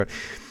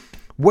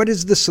What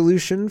is the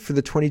solution for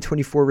the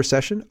 2024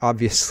 recession?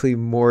 Obviously,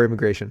 more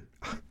immigration.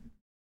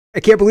 I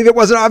can't believe it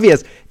wasn't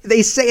obvious.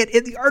 They say it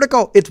in the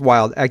article. It's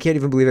wild. I can't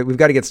even believe it. We've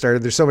got to get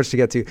started. There's so much to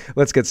get to.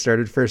 Let's get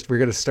started. First, we're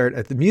going to start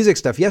at the music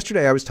stuff.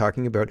 Yesterday, I was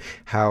talking about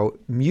how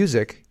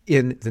music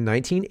in the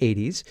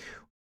 1980s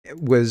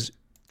was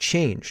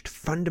changed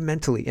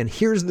fundamentally. And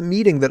here's the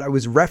meeting that I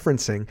was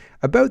referencing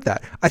about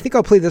that. I think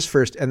I'll play this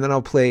first, and then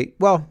I'll play,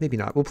 well, maybe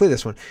not. We'll play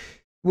this one.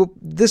 Well,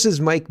 this is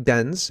Mike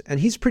Benz, and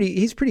he's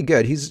pretty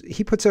good.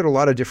 He puts out a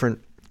lot of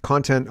different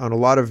content on a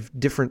lot of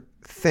different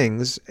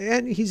things,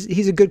 and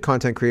he's a good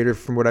content creator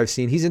from what I've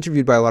seen. He's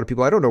interviewed by a lot of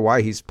people. I don't know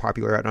why he's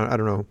popular. I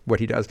don't know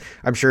what he does.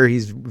 I'm sure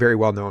he's very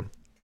well known,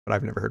 but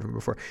I've never heard of him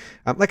before.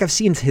 Like I've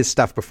seen his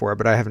stuff before,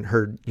 but I haven't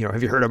heard,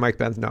 have you heard of Mike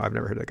Benz? No, I've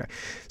never heard of that guy.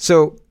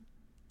 So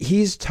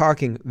he's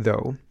talking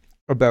though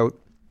about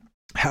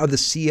how the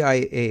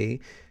CIA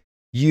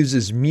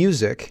uses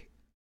music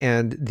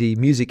and the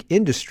music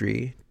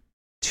industry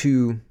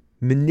to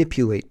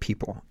manipulate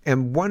people.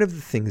 And one of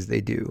the things they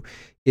do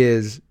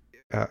is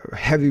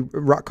heavy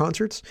rock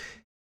concerts,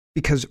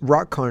 because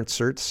rock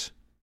concerts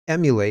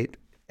emulate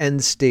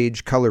end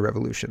stage color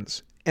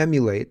revolutions,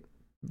 emulate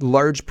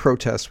large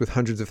protests with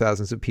hundreds of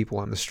thousands of people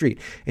on the street.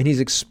 And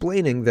he's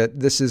explaining that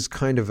this is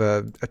kind of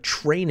a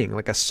training,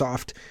 like a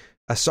soft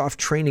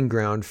training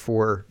ground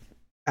for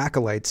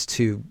acolytes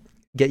to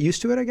get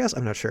used to it, I guess.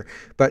 I'm not sure.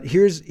 But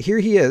here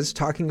he is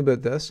talking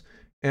about this.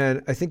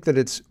 And I think that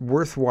it's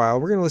worthwhile.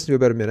 We're going to listen to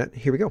about a minute.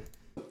 Here we go.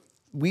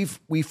 We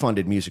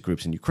funded music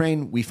groups in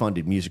Ukraine. We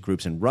funded music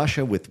groups in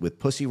Russia with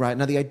Pussy Riot.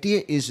 Now, the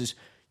idea is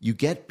you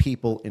get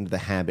people into the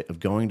habit of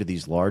going to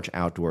these large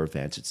outdoor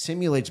events. It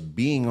simulates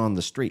being on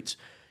the streets.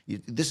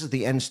 This is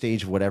the end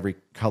stage of what every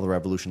color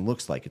revolution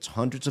looks like. It's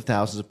hundreds of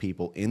thousands of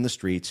people in the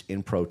streets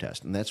in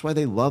protest. And that's why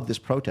they love this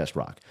protest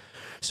rock.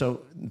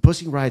 So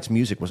Pussy Riot's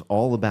music was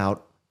all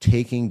about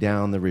taking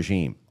down the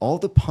regime. All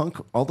the punk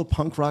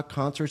rock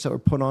concerts that were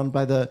put on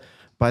by the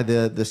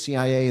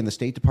CIA and the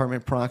State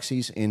Department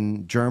proxies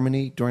in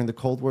Germany during the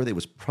Cold War, it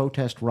was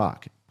protest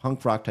rock,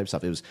 punk rock type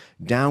stuff. It was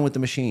down with the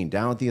machine,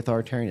 down with the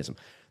authoritarianism.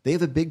 They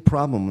have a big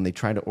problem when they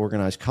try to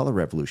organize color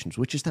revolutions,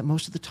 which is that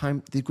most of the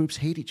time the groups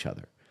hate each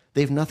other.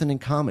 They have nothing in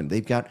common.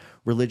 They've got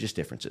religious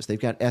differences. They've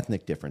got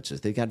ethnic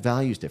differences. They've got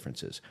values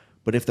differences.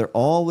 But if they're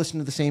all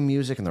listening to the same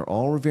music and they're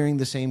all revering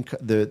the same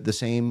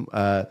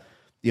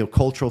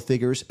cultural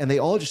figures, and they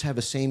all just have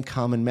the same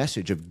common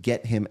message of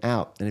get him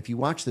out. And if you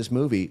watch this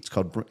movie, it's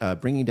called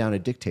Bringing Down a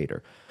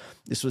Dictator.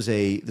 This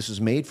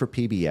was made for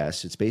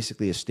PBS. It's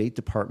basically a State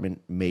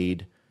Department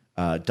made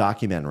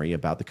documentary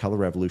about the color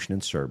revolution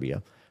in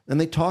Serbia. And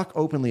they talk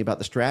openly about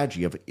the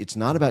strategy of it's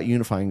not about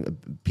unifying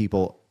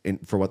people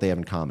for what they have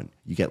in common.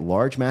 You get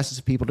large masses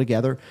of people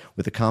together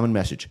with a common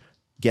message.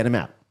 Get him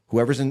out.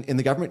 Whoever's in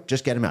the government,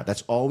 just get him out.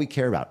 That's all we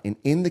care about. And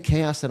in the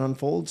chaos that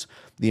unfolds,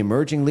 the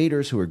emerging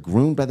leaders who are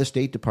groomed by the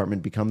State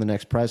Department become the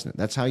next president.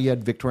 That's how you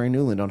had Victoria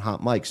Nuland on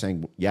Hot Mic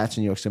saying Yatsenyuk's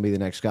going to be the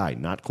next guy,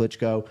 not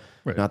Klitschko,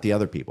 right, not the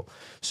other people.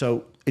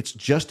 So it's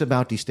just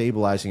about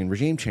destabilizing and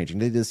regime changing.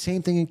 They did the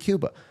same thing in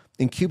Cuba.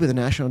 In Cuba, the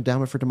National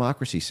Endowment for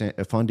Democracy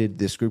funded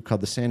this group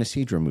called the San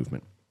Isidro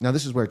Movement. Now,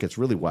 this is where it gets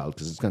really wild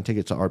because it's going to take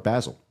it to Art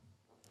Basel.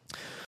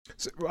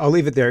 So I'll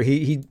leave it there.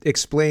 He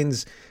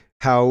explains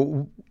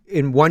how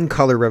in one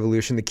color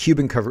revolution, the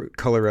Cuban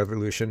color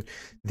revolution,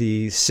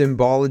 the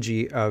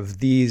symbology of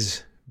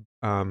these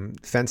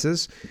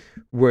fences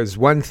was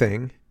one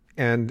thing,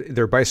 and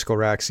their bicycle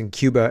racks in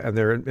Cuba, and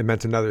it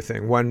meant another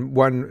thing. One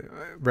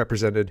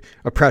represented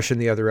oppression,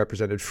 the other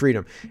represented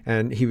freedom.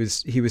 And he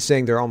was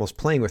saying they're almost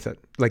playing with it,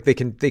 like they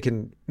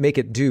can make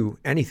it do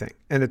anything,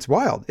 and it's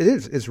wild. It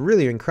is. It's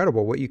really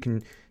incredible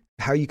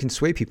how you can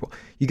sway people.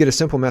 You get a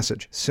simple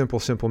message,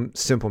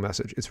 simple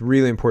message. It's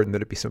really important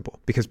that it be simple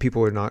because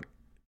people are not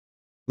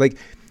like,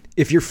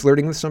 if you're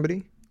flirting with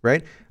somebody,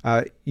 right?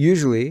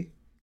 Usually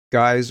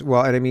guys,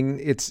 well, and I mean,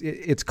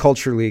 it's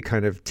culturally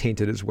kind of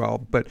tainted as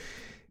well. But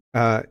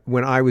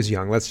when I was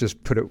young, let's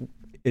just put it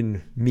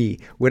in me.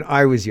 When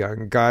I was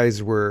young,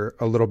 guys were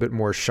a little bit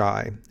more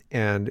shy,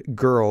 and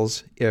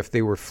girls, if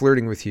they were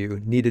flirting with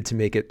you, needed to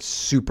make it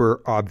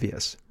super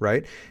obvious,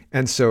 right?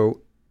 And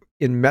so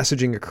in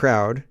messaging a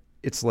crowd,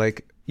 it's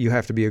like you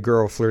have to be a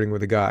girl flirting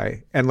with a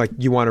guy, and like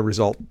you want a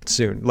result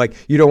soon. Like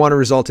you don't want a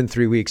result in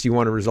 3 weeks, you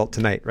want a result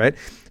tonight, right?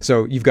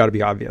 So you've got to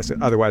be obvious,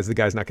 otherwise the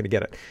guy's not going to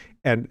get it.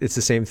 And it's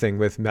the same thing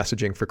with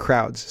messaging for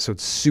crowds. So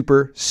it's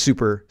super,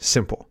 super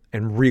simple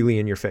and really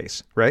in your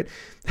face, right?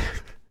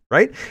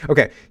 Right?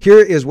 Okay, here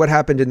is what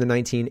happened in the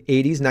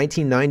 1980s.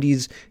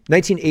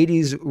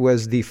 1980s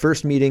was the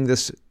first meeting.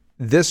 This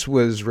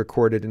was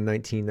recorded in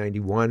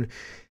 1991.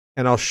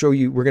 And I'll show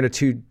you, we're going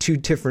to two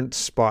different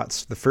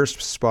spots. The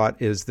first spot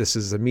this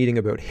is a meeting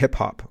about hip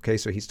hop. Okay,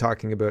 so he's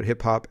talking about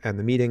hip hop and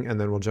the meeting,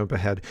 and then we'll jump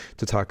ahead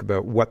to talk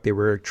about what they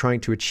were trying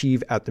to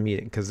achieve at the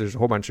meeting, because there's a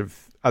whole bunch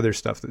of other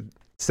stuff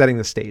setting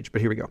the stage. But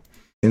here we go.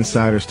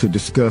 Insiders to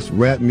discuss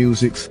rap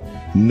music's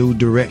new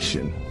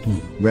direction.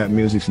 Rap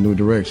music's new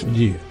direction.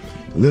 Yeah.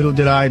 Little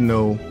did I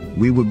know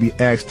we would be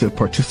asked to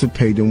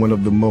participate in one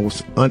of the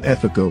most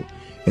unethical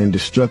and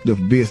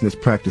destructive business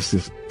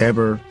practices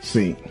ever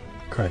seen.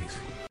 Crazy.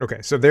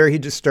 Okay, so there he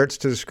just starts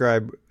to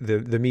describe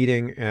the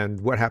meeting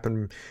and what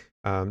happened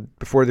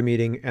before the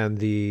meeting and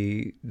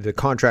the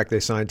contract they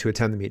signed to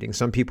attend the meeting.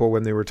 Some people,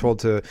 when they were told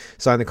to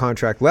sign the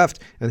contract, left,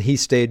 and he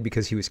stayed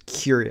because he was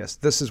curious.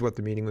 This is what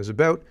the meeting was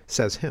about,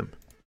 says him.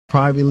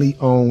 Privately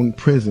owned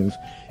prisons,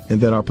 and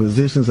that our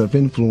positions of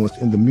influence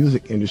in the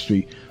music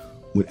industry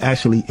would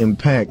actually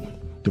impact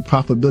the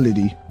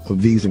profitability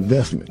of these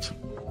investments.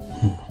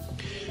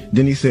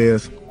 Then he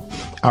says,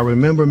 I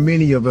remember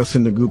many of us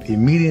in the group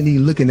immediately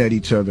looking at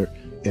each other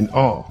in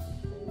awe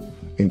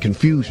and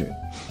confusion.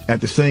 At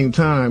the same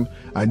time,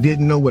 I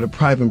didn't know what a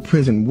private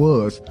prison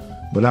was,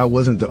 but I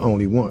wasn't the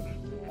only one.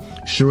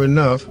 Sure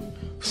enough,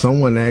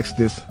 someone asked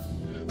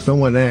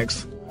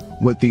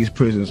what these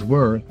prisons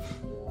were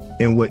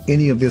and what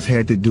any of this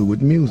had to do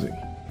with music.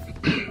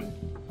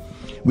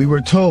 We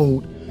were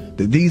told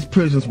that these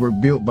prisons were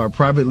built by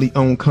privately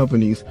owned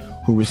companies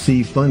who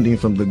receive funding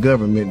from the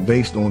government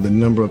based on the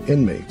number of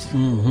inmates.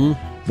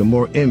 The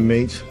more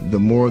inmates, the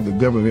more the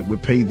government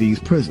would pay these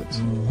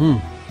prisons.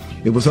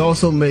 It was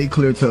also made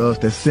clear to us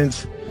that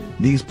since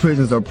these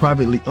prisons are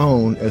privately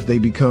owned, as they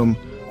become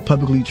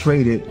publicly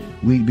traded,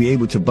 we'd be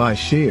able to buy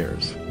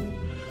shares.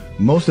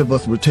 Most of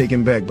us were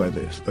taken back by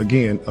this.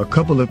 Again, a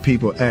couple of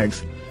people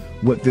asked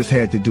what this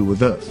had to do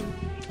with us.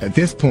 At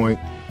this point,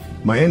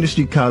 my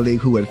industry colleague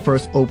who had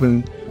first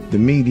opened the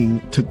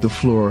meeting took the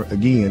floor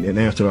again and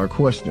answered our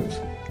questions.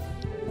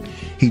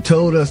 He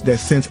told us that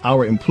since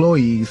our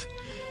employees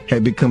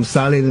had become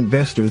solid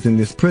investors in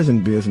this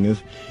prison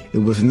business, it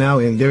was now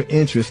in their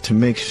interest to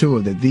make sure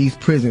that these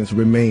prisons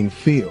remain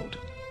filled.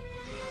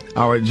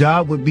 Our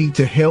job would be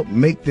to help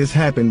make this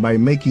happen by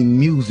making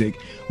music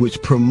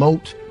which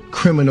promote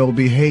criminal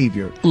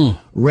behavior,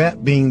 rap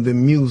being the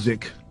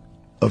music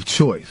of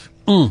choice.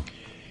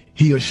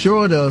 He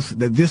assured us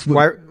that this would...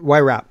 Why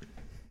rap?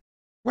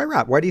 Why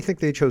rap? Why do you think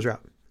they chose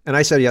rap? And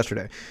I said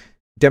yesterday,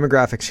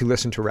 demographics who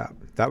listen to rap.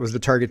 That was the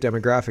target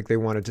demographic they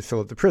wanted to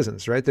fill up the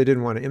prisons, right? They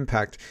didn't want to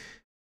impact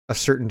a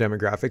certain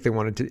demographic. They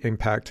wanted to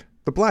impact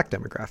the black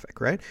demographic,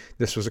 right?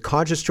 This was a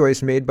conscious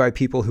choice made by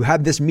people who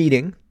had this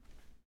meeting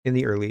in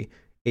the early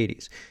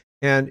 80s.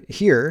 And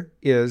here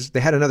is, they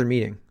had another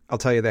meeting. I'll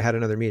tell you, they had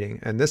another meeting.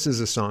 And this is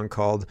a song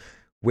called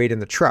Wait in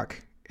the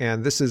Truck.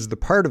 And this is the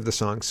part of the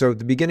song. So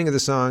the beginning of the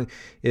song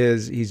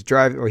is he's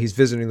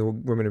visiting the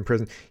woman in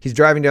prison. He's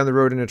driving down the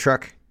road in a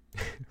truck,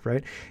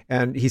 right?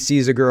 And he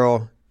sees a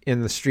girl in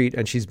the street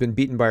and she's been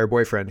beaten by her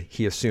boyfriend,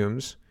 he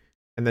assumes.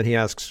 And then he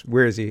asks,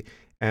 where is he?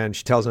 And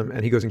she tells him,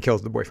 and he goes and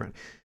kills the boyfriend.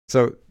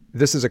 So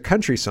this is a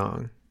country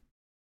song.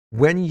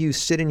 When you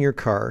sit in your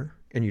car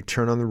and you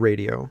turn on the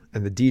radio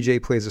and the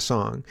DJ plays a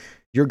song,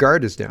 your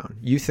guard is down.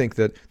 You think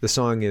that the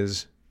song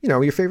is,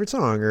 your favorite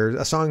song or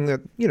a song that,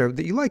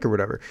 that you like or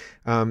whatever.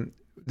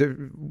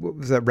 What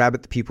was that,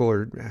 Rabbit the People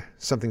or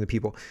something the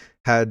People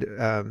had,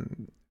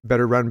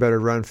 better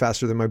run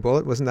faster than my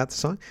bullet. Wasn't that the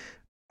song?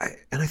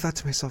 And I thought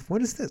to myself,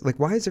 what is this? Like,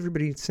 why is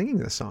everybody singing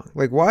this song?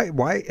 Like,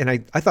 why? And I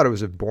thought it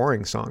was a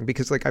boring song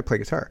because like I play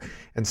guitar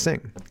and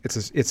sing.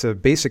 It's a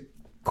basic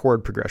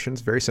chord progression.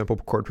 It's very simple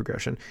chord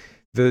progression.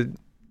 The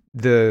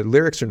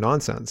lyrics are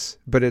nonsense,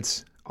 but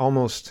it's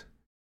almost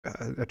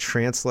a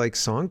trance-like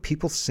song.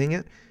 People sing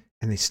it.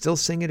 And they still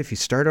sing it if you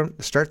start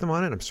them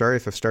on it. I'm sorry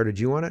if I've started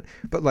you on it,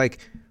 but like,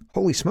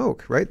 holy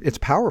smoke, right? It's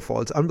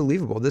powerful. It's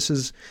unbelievable. This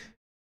is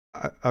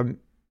a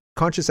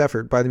conscious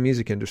effort by the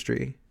music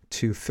industry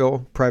to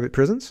fill private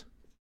prisons.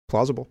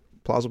 Plausible.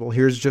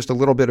 Here's just a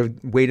little bit of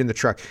Wait in the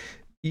Truck.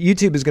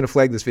 YouTube is going to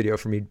flag this video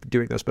for me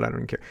doing this, but I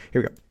don't care.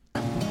 Here we go.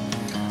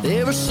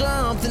 There was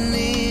something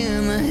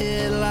in the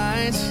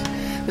headlights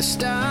that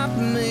stopped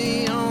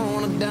me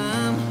on a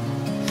dime.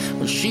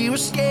 Well, she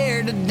was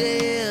scared to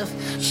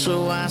death,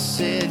 so I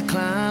said,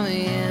 climb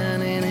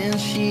in, and then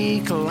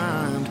she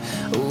climbed.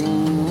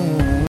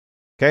 Ooh.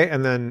 Okay,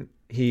 and then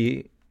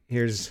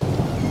here's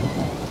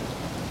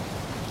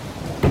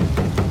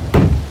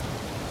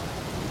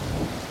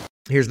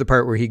the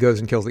part where he goes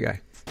and kills the guy.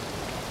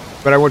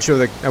 But I won't show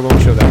that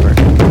part.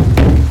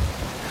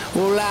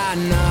 Well, I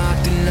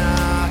knocked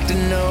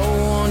and no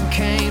one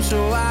came,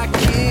 so I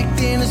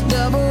kicked in his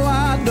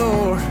double-wide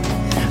door.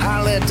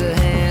 I let the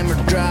hammer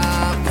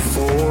drop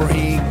before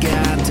he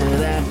got to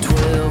that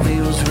 12. He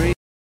was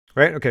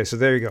right. Okay. So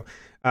there you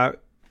go.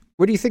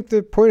 What do you think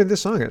the point of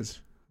this song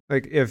is?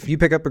 Like, if you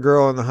pick up a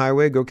girl on the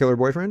highway, go kill her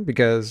boyfriend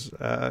because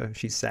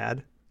she's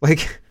sad.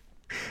 Like,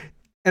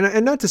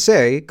 and not to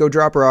say go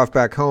drop her off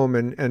back home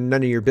and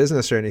none of your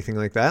business or anything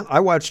like that. I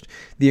watched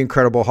The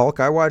Incredible Hulk.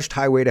 I watched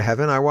Highway to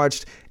Heaven. I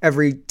watched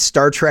every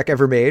Star Trek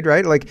ever made,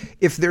 right? Like,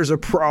 if there's a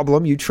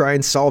problem, you try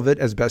and solve it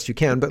as best you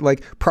can, but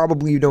like,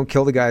 probably you don't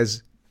kill the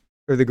guy's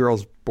or the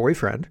girl's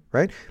boyfriend,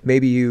 right?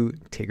 Maybe you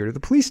take her to the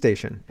police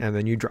station and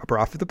then you drop her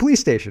off at the police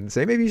station.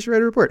 Say, maybe you should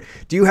write a report.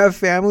 Do you have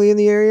family in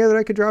the area that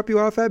I could drop you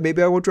off at?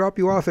 Maybe I will drop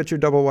you off at your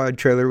double-wide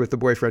trailer with the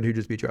boyfriend who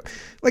just beat you up.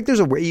 Like, there's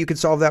a way you could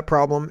solve that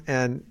problem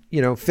and,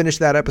 finish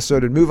that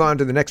episode and move on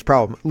to the next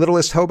problem.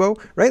 Littlest hobo,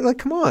 right? Like,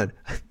 come on.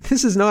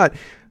 This is not,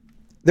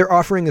 they're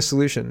offering a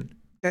solution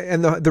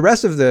And the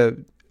rest of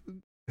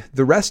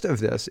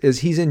this is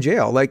he's in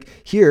jail. Like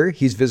here,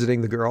 he's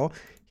visiting the girl.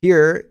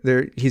 Here,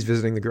 he's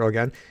visiting the girl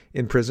again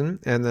in prison.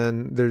 And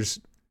then there's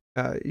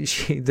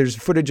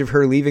footage of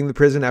her leaving the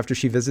prison after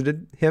she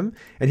visited him.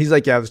 And he's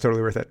like, yeah, it was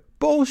totally worth it.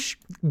 Bull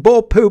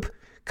poop.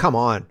 Come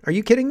on. Are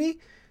you kidding me?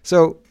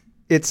 So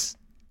it's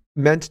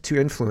meant to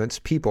influence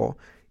people.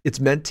 It's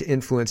meant to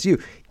influence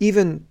you.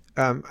 Even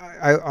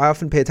I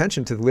often pay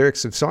attention to the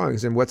lyrics of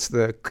songs and what's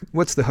the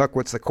hook,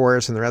 what's the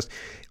chorus, and the rest.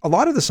 A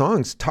lot of the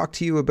songs talk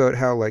to you about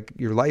how like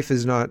your life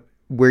is not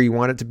where you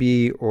want it to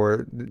be,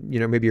 or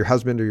maybe your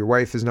husband or your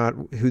wife is not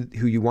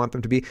who you want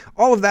them to be.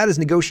 All of that is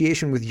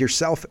negotiation with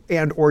yourself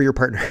and or your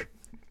partner.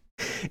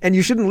 And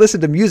you shouldn't listen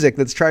to music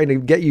that's trying to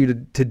get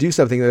you to do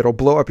something that'll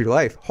blow up your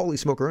life. Holy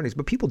smokeronies.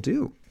 But people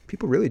do.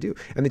 People really do.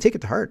 And they take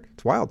it to heart.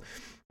 It's wild.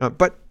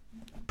 But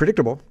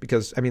predictable,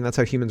 because that's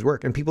how humans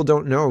work. And people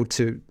don't know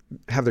to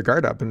have their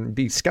guard up and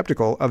be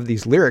skeptical of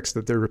these lyrics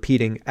that they're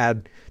repeating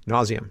ad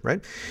nauseum, right?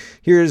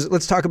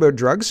 Let's talk about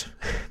drugs,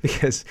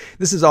 because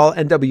this is all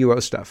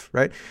NWO stuff,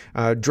 right?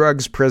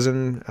 Drugs,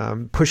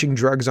 prison, pushing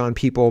drugs on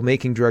people,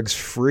 making drugs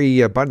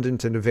free,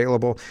 abundant, and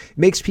available,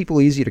 makes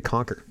people easy to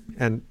conquer.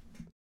 And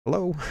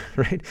hello,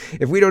 right?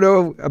 If we don't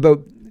know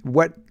about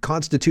what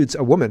constitutes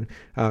a woman,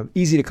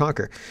 easy to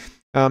conquer.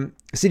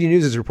 City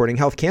News is reporting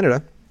Health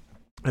Canada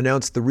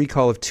announced the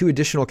recall of 2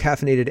 additional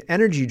caffeinated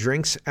energy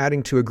drinks,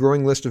 adding to a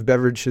growing list of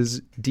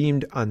beverages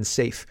deemed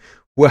unsafe.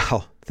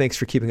 Well, thanks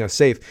for keeping us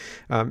safe.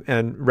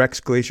 And Rex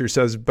Glacier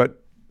says,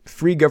 but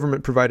free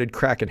government provided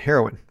crack and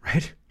heroin,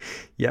 right?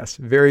 Yes,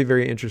 very,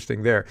 very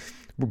interesting there.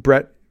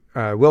 Brett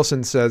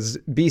Wilson says,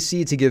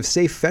 BC to give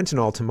safe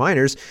fentanyl to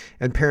minors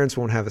and parents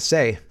won't have a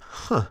say.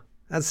 Huh,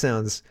 that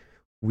sounds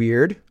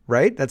weird,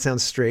 right? That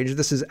sounds strange.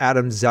 This is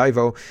Adam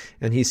Zivo,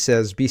 and he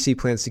says BC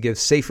plans to give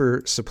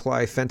safer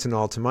supply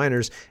fentanyl to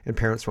minors and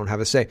parents won't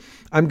have a say.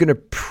 I'm going to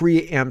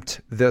preempt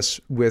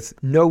this with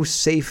no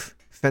safe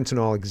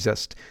fentanyl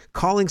exists.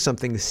 Calling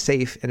something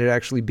safe and it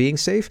actually being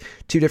safe,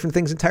 2 different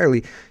things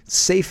entirely.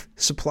 Safe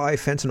supply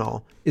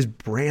fentanyl is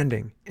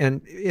branding.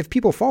 And if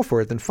people fall for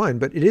it, then fine,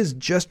 but it is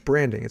just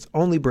branding. It's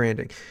only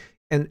branding.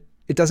 And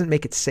it doesn't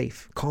make it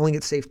safe. Calling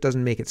it safe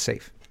doesn't make it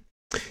safe.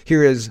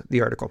 Here is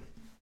the article.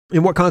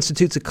 In what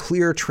constitutes a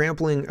clear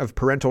trampling of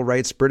parental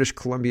rights, British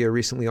Columbia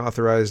recently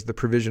authorized the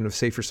provision of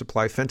safer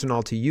supply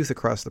fentanyl to youth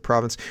across the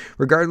province,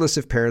 regardless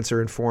if parents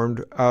are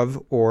informed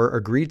of or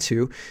agree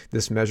to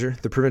this measure.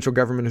 The provincial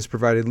government has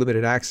provided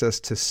limited access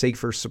to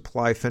safer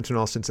supply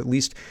fentanyl since at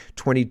least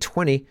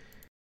 2020,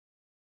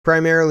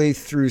 primarily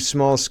through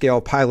small-scale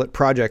pilot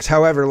projects.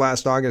 However,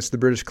 last August, the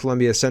British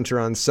Columbia Centre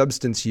on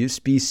Substance Use,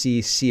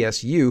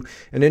 BCCSU,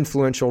 an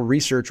influential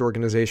research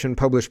organization,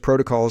 published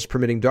protocols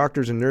permitting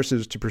doctors and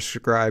nurses to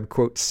prescribe,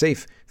 quote,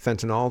 safe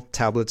fentanyl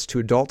tablets to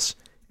adults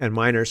and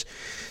minors.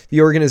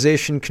 The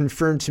organization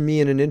confirmed to me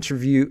in an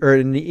interview or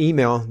in an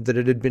email that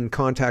it had been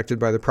contacted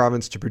by the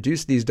province to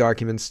produce these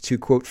documents to,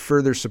 quote,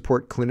 further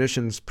support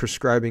clinicians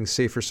prescribing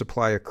safer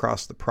supply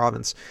across the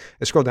province.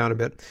 I scroll down a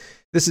bit.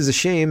 This is a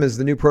shame, as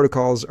the new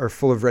protocols are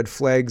full of red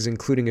flags,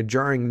 including a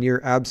jarring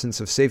near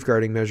absence of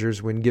safeguarding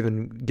measures when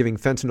giving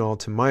fentanyl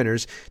to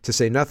minors, to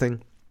say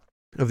nothing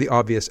of the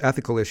obvious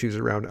ethical issues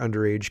around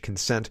underage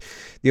consent.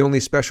 The only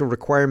special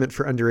requirement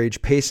for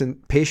underage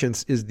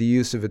patients is the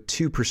use of a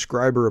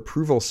 2-prescriber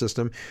approval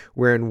system,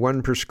 wherein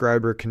one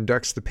prescriber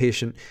conducts the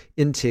patient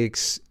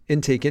intake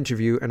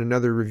interview and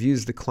another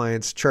reviews the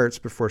client's charts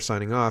before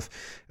signing off.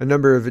 A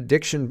number of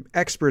addiction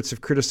experts have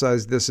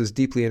criticized this as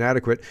deeply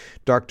inadequate.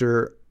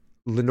 Dr.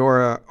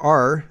 Lenora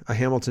R., a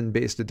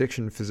Hamilton-based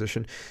addiction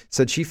physician,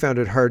 said she found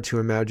it hard to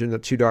imagine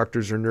that 2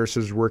 doctors or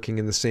nurses working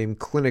in the same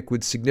clinic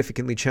would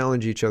significantly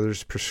challenge each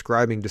other's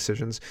prescribing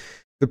decisions.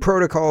 The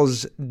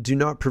protocols do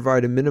not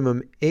provide a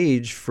minimum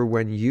age for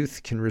when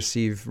youth can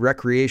receive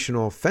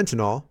recreational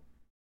fentanyl.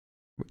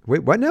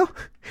 Wait, what now?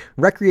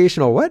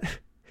 Recreational what?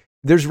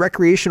 There's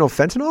recreational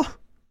fentanyl?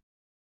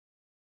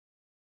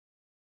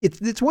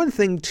 It's one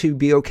thing to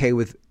be okay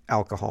with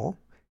alcohol.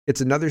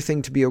 It's another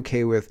thing to be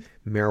okay with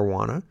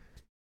marijuana.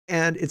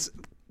 And it's,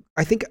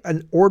 I think,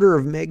 an order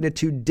of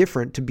magnitude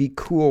different to be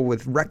cool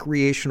with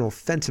recreational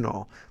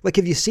fentanyl. Like,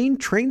 have you seen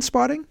Train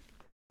Spotting?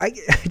 I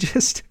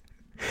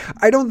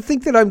don't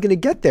think that I'm going to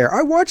get there.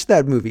 I watched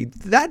that movie.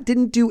 That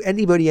didn't do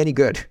anybody any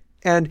good.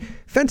 And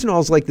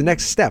fentanyl is like the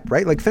next step,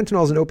 right? Like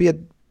fentanyl is an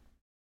opiate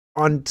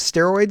on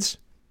steroids.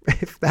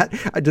 Is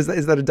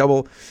that a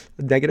double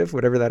negative,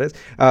 whatever that is?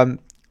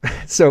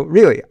 So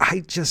really,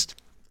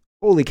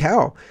 holy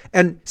cow.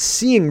 And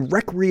seeing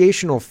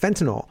recreational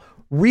fentanyl,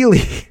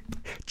 really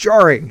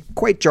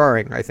quite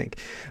jarring, I think.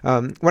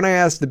 When I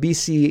asked the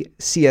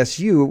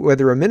BCCSU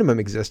whether a minimum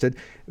existed,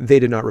 they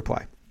did not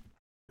reply.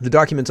 The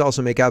documents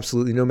also make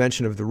absolutely no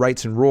mention of the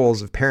rights and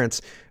roles of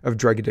parents of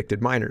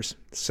drug-addicted minors.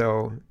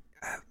 So,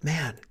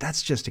 man,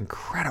 that's just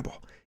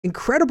incredible.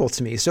 Incredible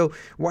to me. So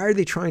why are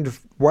they trying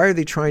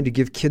to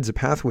give kids a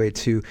pathway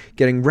to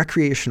getting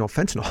recreational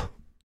fentanyl?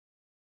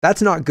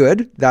 That's not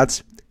good.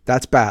 That's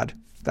bad.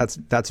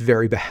 That's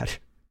very bad.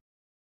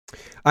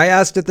 I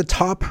asked at the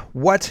top,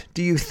 what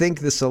do you think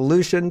the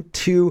solution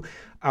to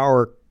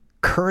our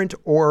current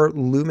or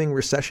looming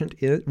recession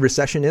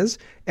is?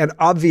 And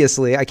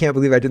obviously, I can't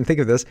believe I didn't think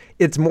of this.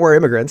 It's more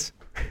immigrants.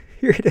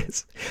 Here it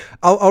is.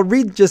 I'll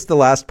read just the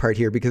last part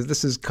here because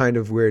this is kind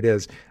of where it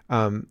is.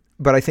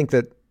 But I think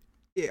that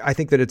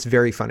it's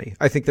very funny.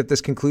 I think that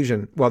this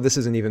conclusion, well, this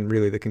isn't even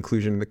really the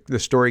conclusion. The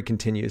story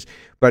continues,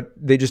 but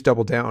they just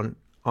double down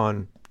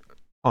on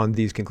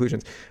these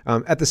conclusions.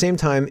 At the same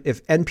time,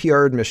 if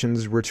NPR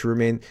admissions were to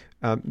remain,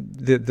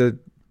 the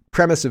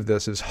premise of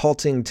this is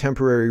halting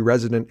temporary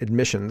resident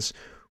admissions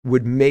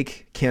would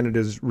make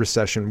Canada's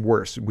recession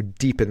worse, would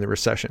deepen the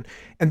recession.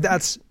 And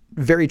that's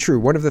very true.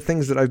 One of the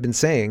things that I've been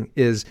saying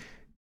is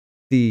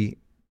the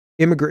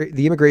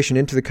immigration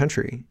into the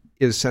country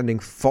is sending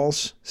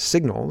false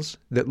signals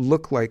that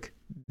look like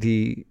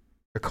the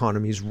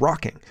economy's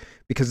rocking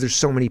because there's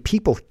so many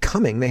people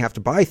coming. They have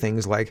to buy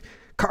things like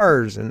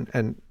cars and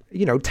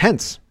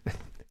tents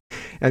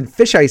and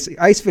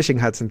ice fishing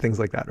huts and things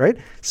like that, right?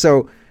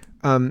 So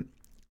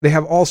they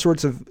have all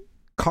sorts of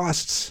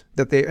costs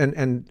that they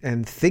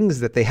and things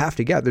that they have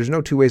to get. There's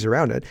no two ways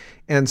around it.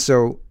 And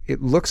so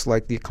it looks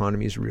like the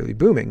economy is really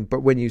booming.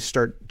 But when you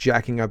start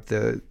jacking up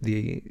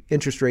the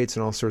interest rates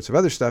and all sorts of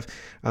other stuff,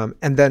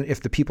 and then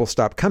if the people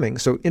stop coming,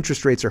 so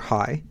interest rates are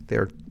high.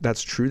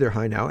 That's true. They're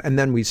high now. And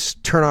then we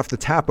turn off the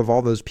tap of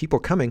all those people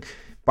coming,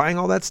 buying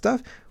all that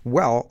stuff.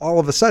 Well, all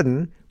of a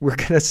sudden we're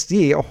going to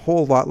see a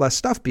whole lot less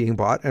stuff being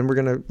bought, and we're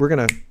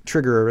going to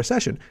trigger a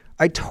recession.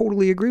 I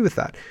totally agree with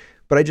that.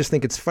 But I just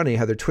think it's funny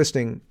how they're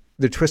twisting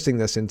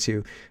this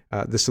into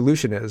the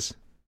solution is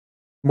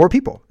more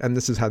people, and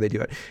this is how they do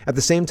it. At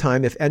the same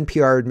time, if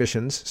NPR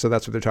admissions, so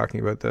that's what they're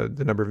talking about,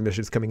 the number of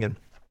admissions coming in,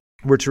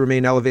 were to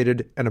remain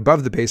elevated and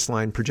above the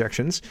baseline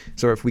projections,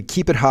 so if we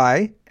keep it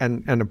high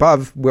and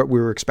above what we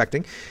were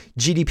expecting,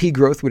 GDP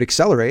growth would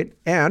accelerate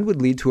and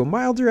would lead to a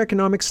milder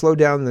economic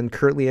slowdown than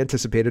currently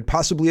anticipated,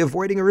 possibly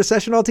avoiding a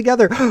recession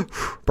altogether,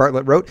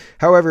 Bartlett wrote.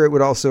 However, it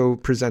would also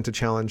present a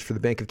challenge for the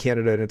Bank of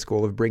Canada and its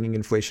goal of bringing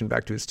inflation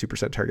back to its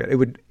 2% target.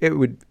 It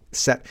would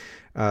set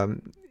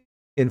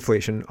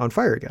inflation on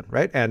fire again,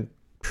 right? And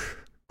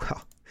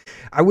well,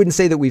 I wouldn't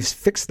say that we've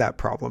fixed that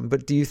problem,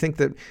 but do you think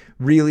that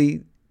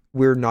really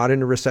we're not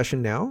in a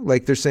recession now?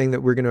 Like they're saying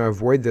that we're going to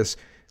avoid this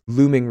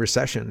looming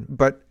recession,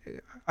 but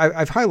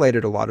I've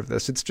highlighted a lot of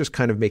this. It's just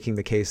kind of making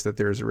the case that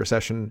there's a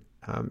recession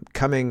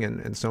coming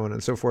and so on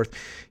and so forth.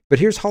 But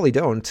here's Holly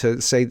Doan to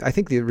say, I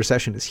think the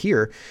recession is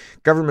here.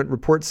 Government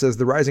report says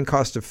the rising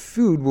cost of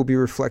food will be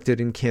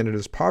reflected in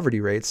Canada's poverty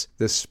rates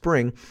this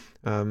spring.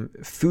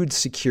 Food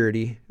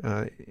security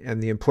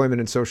and the Employment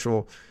and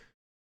Social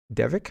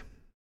DEVIC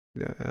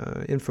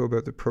info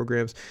about the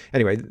programs.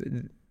 Anyway,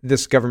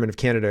 this Government of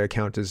Canada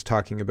account is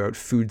talking about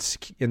food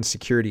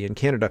insecurity in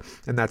Canada,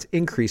 and that's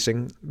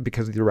increasing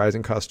because the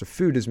rising cost of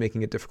food is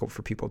making it difficult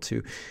for people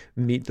to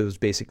meet those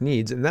basic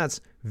needs, and that's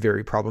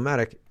very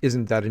problematic.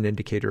 Isn't that an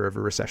indicator of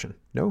a recession?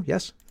 No?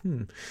 Yes?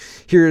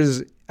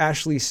 Here's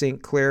Ashley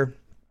St. Clair,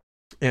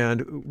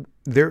 and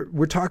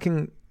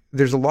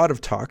there's a lot of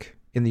talk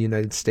in the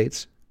United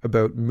States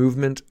about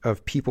movement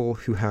of people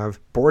who have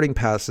boarding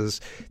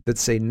passes that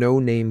say no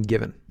name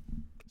given.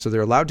 So they're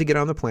allowed to get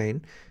on the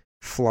plane,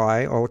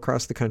 fly all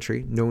across the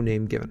country, no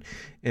name given.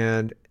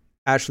 And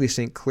Ashley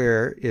St.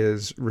 Clair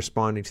is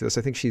responding to this.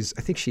 I think she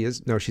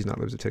is. No, she's not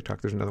Lives of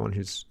TikTok. There's another one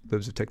who's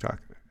Lives of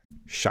TikTok,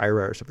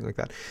 Shira or something like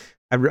that.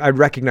 I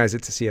recognize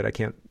it to see it. I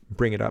can't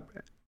bring it up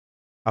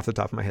off the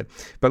top of my head.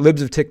 But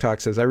Libs of TikTok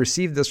says, I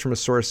received this from a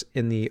source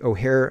in the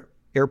O'Hare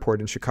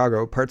Airport in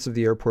Chicago. Parts of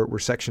the airport were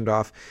sectioned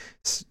off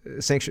to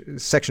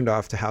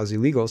house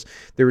illegals.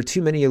 There were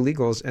too many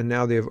illegals, and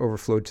now they have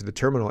overflowed to the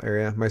terminal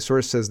area. My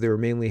source says they were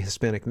mainly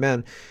Hispanic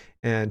men,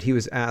 and he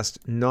was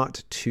asked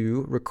not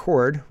to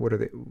record.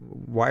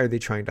 Why are they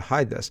trying to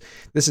hide this?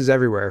 This is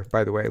everywhere,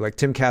 by the way. Like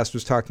Tim Cast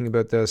was talking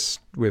about this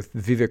with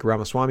Vivek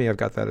Ramaswamy. I've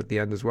got that at the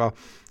end as well.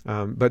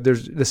 But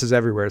this is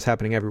everywhere. It's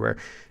happening everywhere.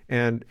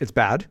 And it's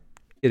bad.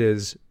 It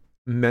is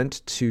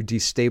meant to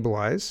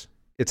destabilize.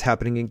 It's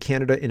happening in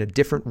Canada in a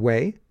different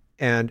way,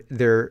 and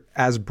they're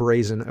as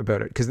brazen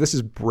about it, because this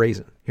is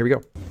brazen. Here we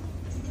go.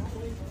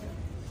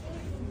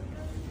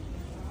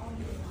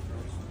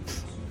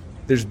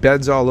 There's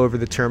beds all over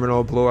the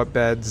terminal, blow-up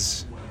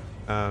beds,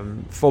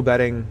 full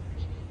bedding,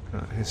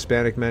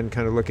 Hispanic men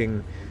kind of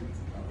looking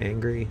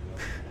angry.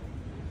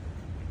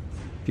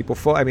 People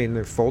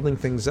they're folding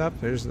things up.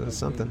 There's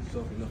something.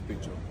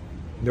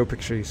 No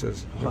picture, he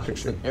says. No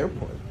picture. It's an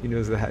airport. He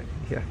knows that.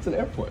 Yeah. It's an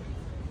airport.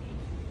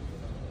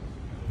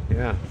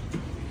 Yeah.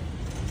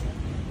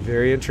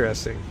 Very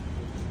interesting.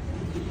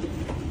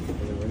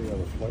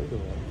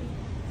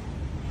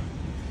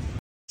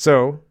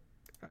 So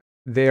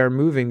they are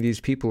moving these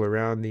people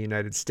around the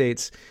United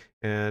States,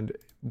 and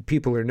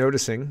people are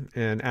noticing.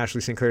 And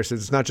Ashley St. Clair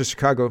says it's not just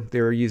Chicago. They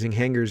were using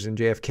hangars in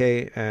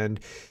JFK and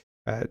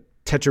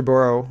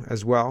Teterboro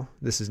as well.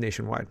 This is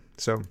nationwide.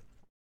 So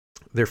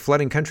they're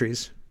flooding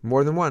countries,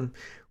 more than one,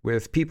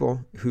 with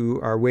people who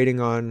are waiting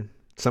on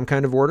some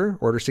kind of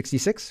order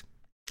 66.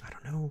 I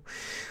don't know.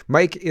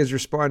 Mike is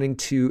responding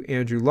to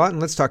Andrew Lawton.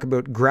 Let's talk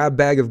about grab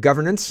bag of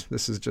governance.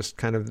 This is just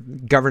kind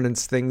of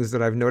governance things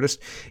that I've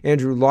noticed.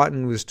 Andrew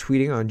Lawton was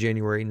tweeting on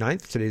January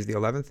 9th. Today's the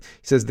 11th.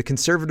 He says the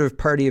Conservative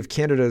Party of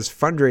Canada is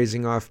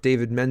fundraising off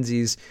David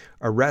Menzies'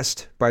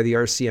 arrest by the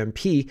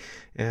RCMP.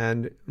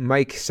 And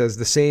Mike says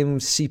the same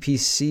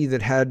CPC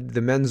that had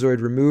the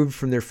Menzoid removed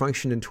from their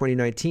function in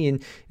 2019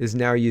 is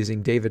now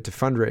using David to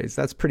fundraise.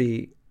 That's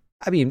pretty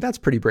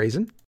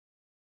brazen.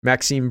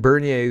 Maxime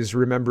Bernier is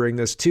remembering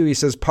this too. He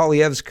says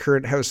Poilievre's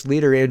current House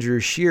leader, Andrew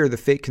Scheer, the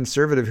fake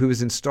conservative who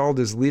was installed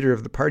as leader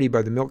of the party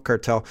by the milk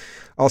cartel,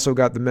 also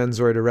got the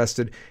Menzoid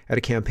arrested at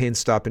a campaign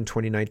stop in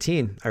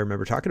 2019. I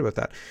remember talking about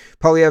that.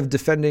 Poilievre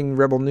defending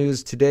Rebel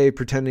News today,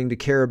 pretending to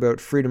care about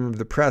freedom of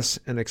the press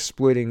and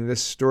exploiting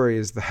this story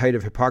is the height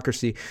of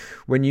hypocrisy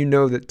when you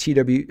know that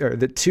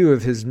that two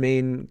of his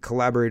main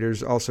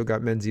collaborators also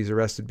got Menzies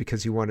arrested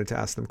because he wanted to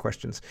ask them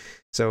questions.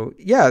 So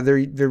yeah,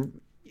 they're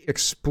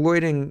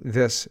exploiting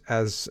this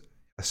as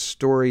a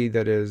story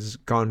that has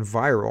gone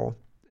viral,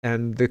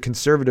 and the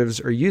conservatives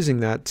are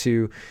using that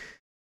to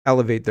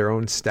elevate their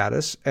own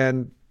status.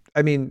 And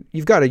I mean,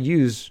 you've got to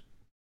use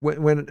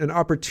when an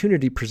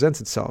opportunity presents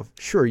itself,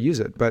 sure,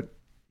 use it. But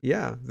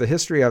yeah, the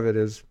history of it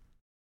is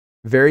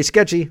very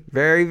sketchy,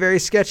 very, very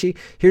sketchy.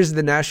 Here's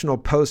the National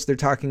Post. They're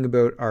talking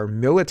about our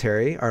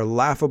military, our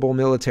laughable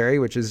military,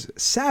 which is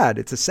sad.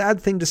 It's a sad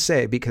thing to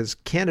say because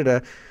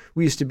Canada,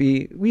 we used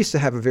to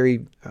have a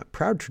very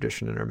proud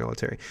tradition in our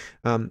military.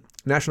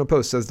 National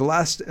Post says the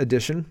last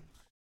edition,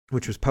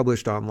 which was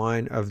published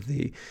online of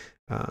the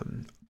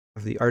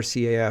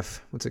RCAF,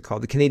 what's it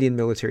called? The Canadian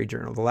Military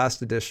Journal. The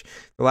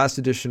last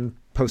edition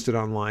posted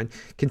online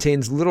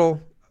contains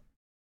little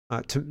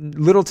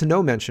to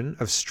no mention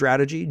of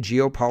strategy,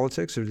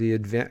 geopolitics, or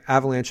the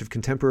avalanche of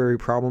contemporary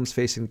problems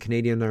facing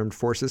Canadian armed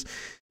forces.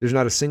 There's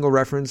not a single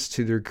reference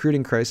to the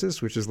recruiting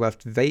crisis, which has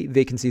left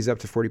vacancies up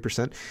to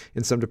 40%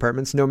 in some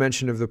departments. No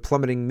mention of the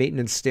plummeting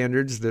maintenance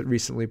standards that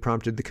recently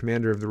prompted the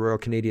commander of the Royal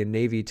Canadian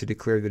Navy to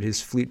declare that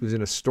his fleet was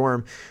in a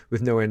storm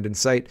with no end in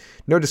sight.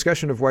 No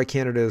discussion of why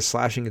Canada is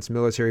slashing its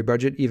military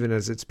budget, even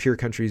as its peer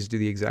countries do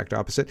the exact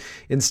opposite.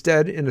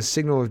 Instead, in a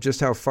signal of just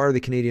how far the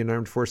Canadian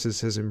Armed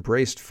Forces has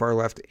embraced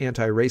far-left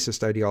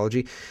anti-racist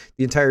ideology,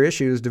 the entire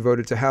issue is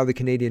devoted to how the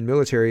Canadian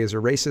military is a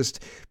racist,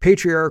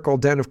 patriarchal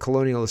den of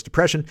colonialist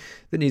oppression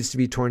that needs to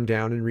be torn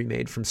down and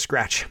remade from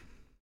scratch.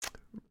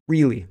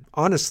 Really,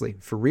 honestly,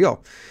 for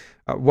real.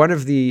 One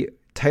of the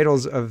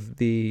titles of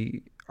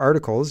the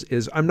articles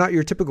is "I'm Not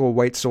Your Typical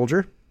White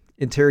Soldier,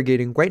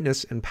 Interrogating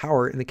Whiteness and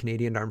Power in the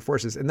Canadian Armed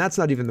Forces." And that's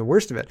not even the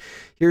worst of it.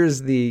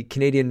 Here's the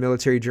Canadian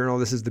Military Journal.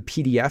 This is the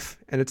PDF,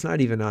 and it's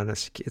not even on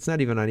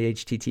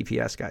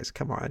HTTPS, guys.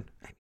 Come on.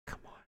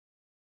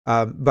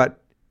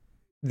 But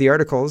the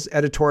articles,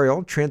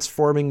 editorial,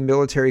 Transforming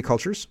Military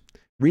Cultures,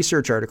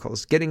 research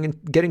articles, getting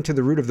to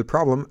the root of the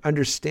problem,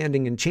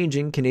 understanding and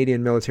changing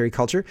Canadian military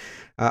culture.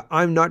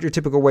 I'm Not Your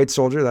Typical White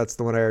Soldier. That's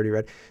the one I already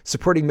read.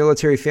 Supporting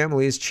military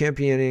families,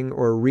 championing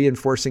or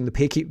reinforcing the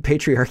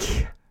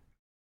patriarchy.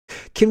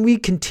 Can we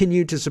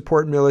continue to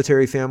support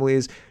military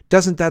families?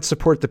 Doesn't that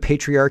support the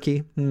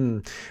patriarchy?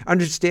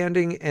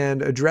 Understanding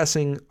and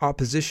addressing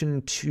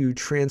opposition to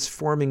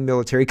transforming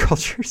military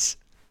cultures.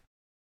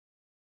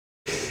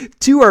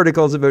 2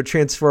 articles about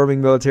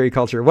transforming military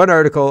culture. 1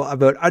 article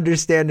about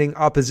understanding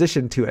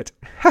opposition to it.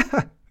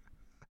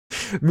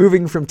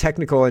 Moving from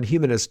technical and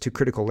humanist to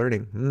critical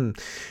learning.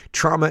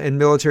 Trauma and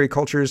military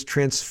cultures,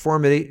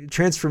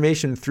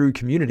 transformation through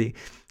community.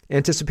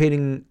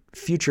 Anticipating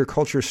future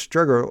culture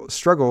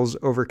struggles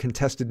over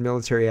contested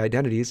military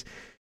identities.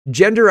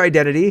 Gender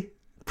identity,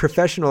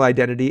 professional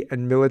identity,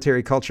 and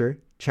military culture.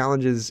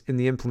 Challenges in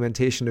the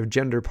implementation of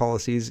gender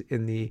policies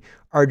in the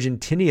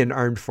Argentinian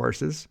Armed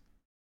Forces.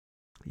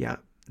 Yeah,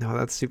 no,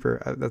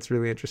 that's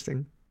really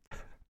interesting.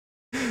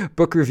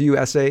 Book review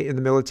essay in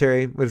the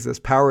military. What is this?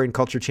 Power and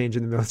culture change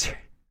in the military.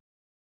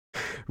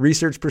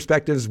 Research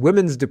perspectives,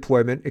 women's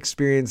deployment,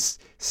 experience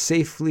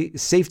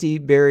safety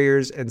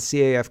barriers and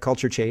CAF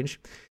culture change.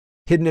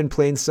 Hidden in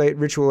plain sight,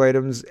 ritual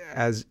items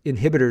as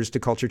inhibitors to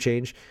culture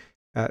change.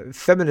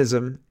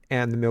 Feminism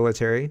and the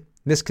military,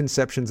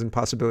 misconceptions and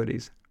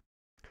possibilities.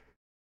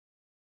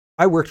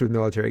 I worked with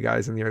military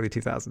guys in the early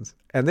 2000s,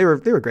 and they were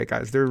great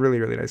guys. They were really,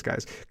 really nice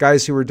guys.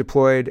 Guys who were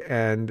deployed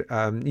and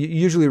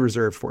usually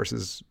reserve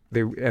forces.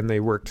 They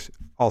worked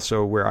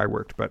also where I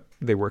worked, but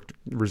they worked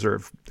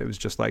reserve. It was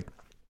just like,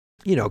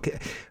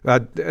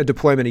 a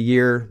deployment a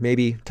year,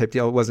 maybe type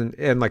deal. It wasn't,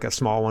 and like a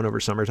small one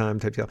over summertime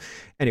type deal.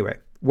 Anyway,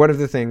 one of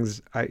the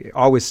things I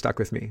always stuck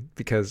with me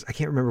because I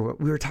can't remember what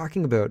we were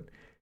talking about,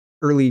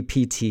 early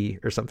PT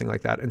or something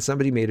like that. And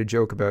somebody made a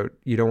joke about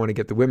you don't want to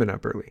get the women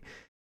up early.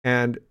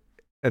 And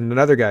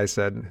another guy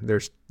said,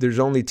 there's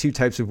only 2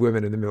 types of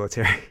women in the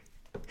military.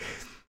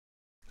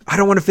 I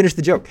don't want to finish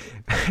the joke.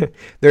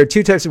 There are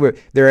 2 types of women.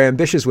 There are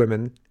ambitious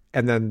women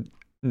and then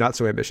not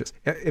so ambitious.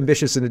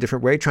 Ambitious in a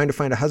different way, trying to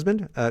find a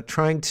husband.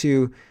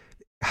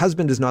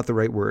 Husband is not the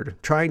right word.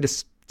 Trying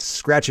to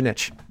scratch an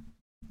itch.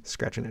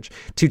 scratch an itch.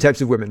 Two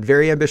types of women,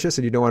 very ambitious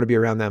and you don't want to be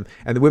around them.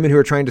 And the women who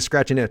are trying to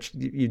scratch an itch,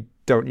 you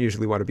don't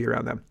usually want to be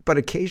around them. But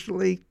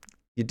occasionally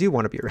you do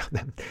want to be around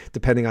them,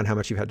 depending on how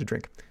much you've had to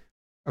drink,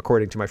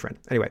 according to my friend.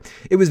 Anyway,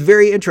 it was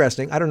very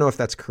interesting. I don't know if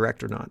that's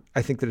correct or not.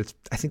 I think that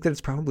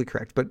it's probably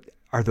correct. But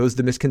are those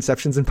the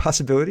misconceptions and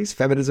possibilities?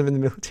 Feminism in the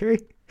military?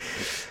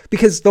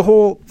 Because the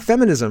whole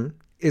feminism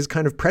is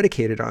kind of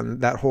predicated on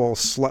that whole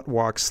slut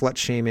walk, slut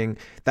shaming,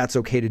 that's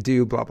okay to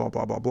do, blah, blah,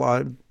 blah, blah,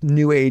 blah.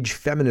 New age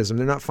feminism.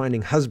 They're not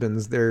finding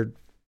husbands. They're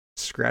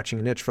scratching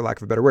an itch, for lack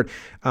of a better word.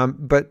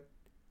 But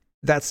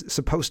that's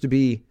supposed to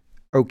be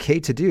okay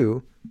to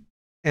do.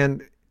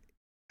 And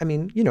I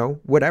mean, you know,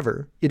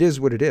 whatever. It is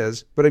what it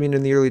is. But I mean,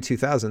 in the early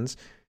 2000s,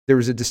 there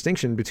was a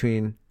distinction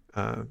between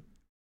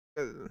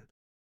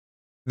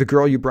the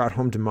girl you brought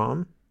home to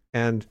mom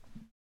and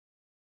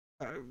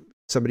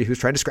somebody who's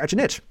trying to scratch an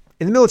itch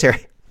in the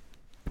military.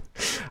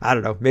 I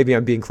don't know. Maybe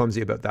I'm being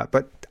clumsy about that,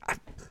 but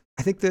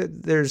I think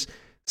that there's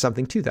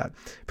something to that.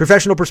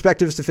 Professional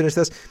perspectives to finish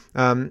this.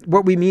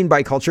 What we mean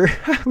by culture,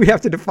 we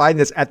have to define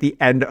this at the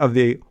end of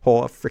the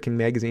whole freaking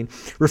magazine.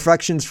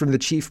 Reflections from the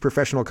chief,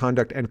 professional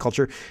conduct and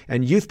culture,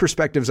 and youth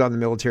perspectives on the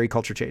military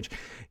culture change.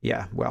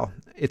 Yeah, well,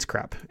 it's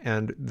crap.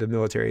 And the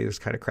military is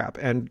kind of crap.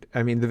 And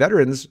I mean, the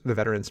veterans,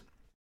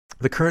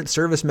 the current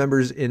service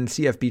members in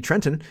CFB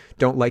Trenton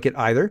don't like it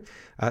either.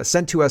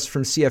 Sent to us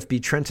from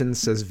CFB Trenton,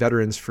 says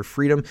Veterans for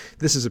Freedom.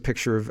 This is a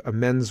picture of a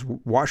men's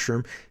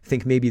washroom.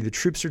 Think maybe the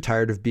troops are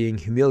tired of being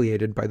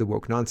humiliated by the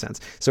woke nonsense.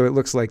 So it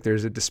looks like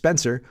there's a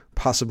dispenser,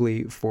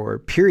 possibly for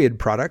period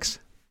products,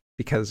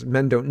 because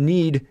men don't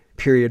need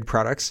period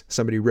products.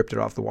 Somebody ripped it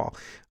off the wall.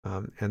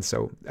 And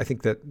so I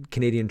think that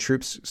Canadian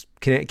troops,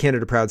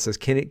 Canada Proud says,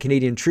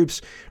 Canadian troops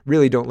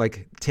really don't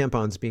like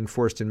tampons being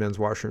forced in men's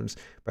washrooms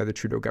by the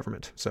Trudeau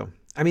government. So,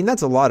 I mean,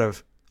 that's a lot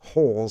of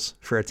holes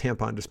for a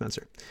tampon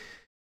dispenser.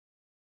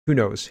 Who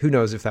knows? Who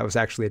knows if that was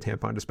actually a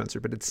tampon dispenser,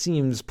 but it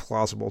seems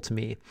plausible to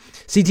me.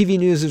 CTV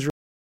News is...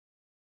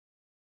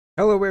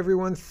 Hello,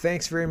 everyone.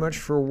 Thanks very much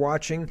for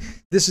watching.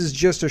 This is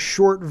just a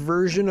short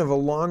version of a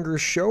longer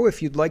show.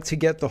 If you'd like to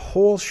get the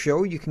whole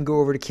show, you can go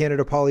over to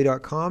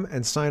CanadaPoly.com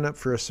and sign up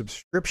for a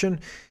subscription.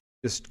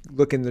 Just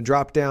look in the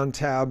drop-down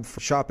tab for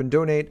Shop and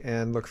Donate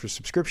and look for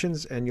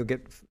subscriptions, and you'll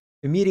get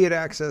immediate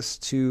access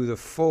to the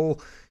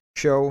full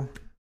show.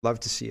 Love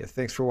to see you.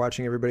 Thanks for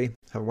watching, everybody.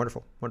 Have a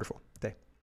wonderful, wonderful day.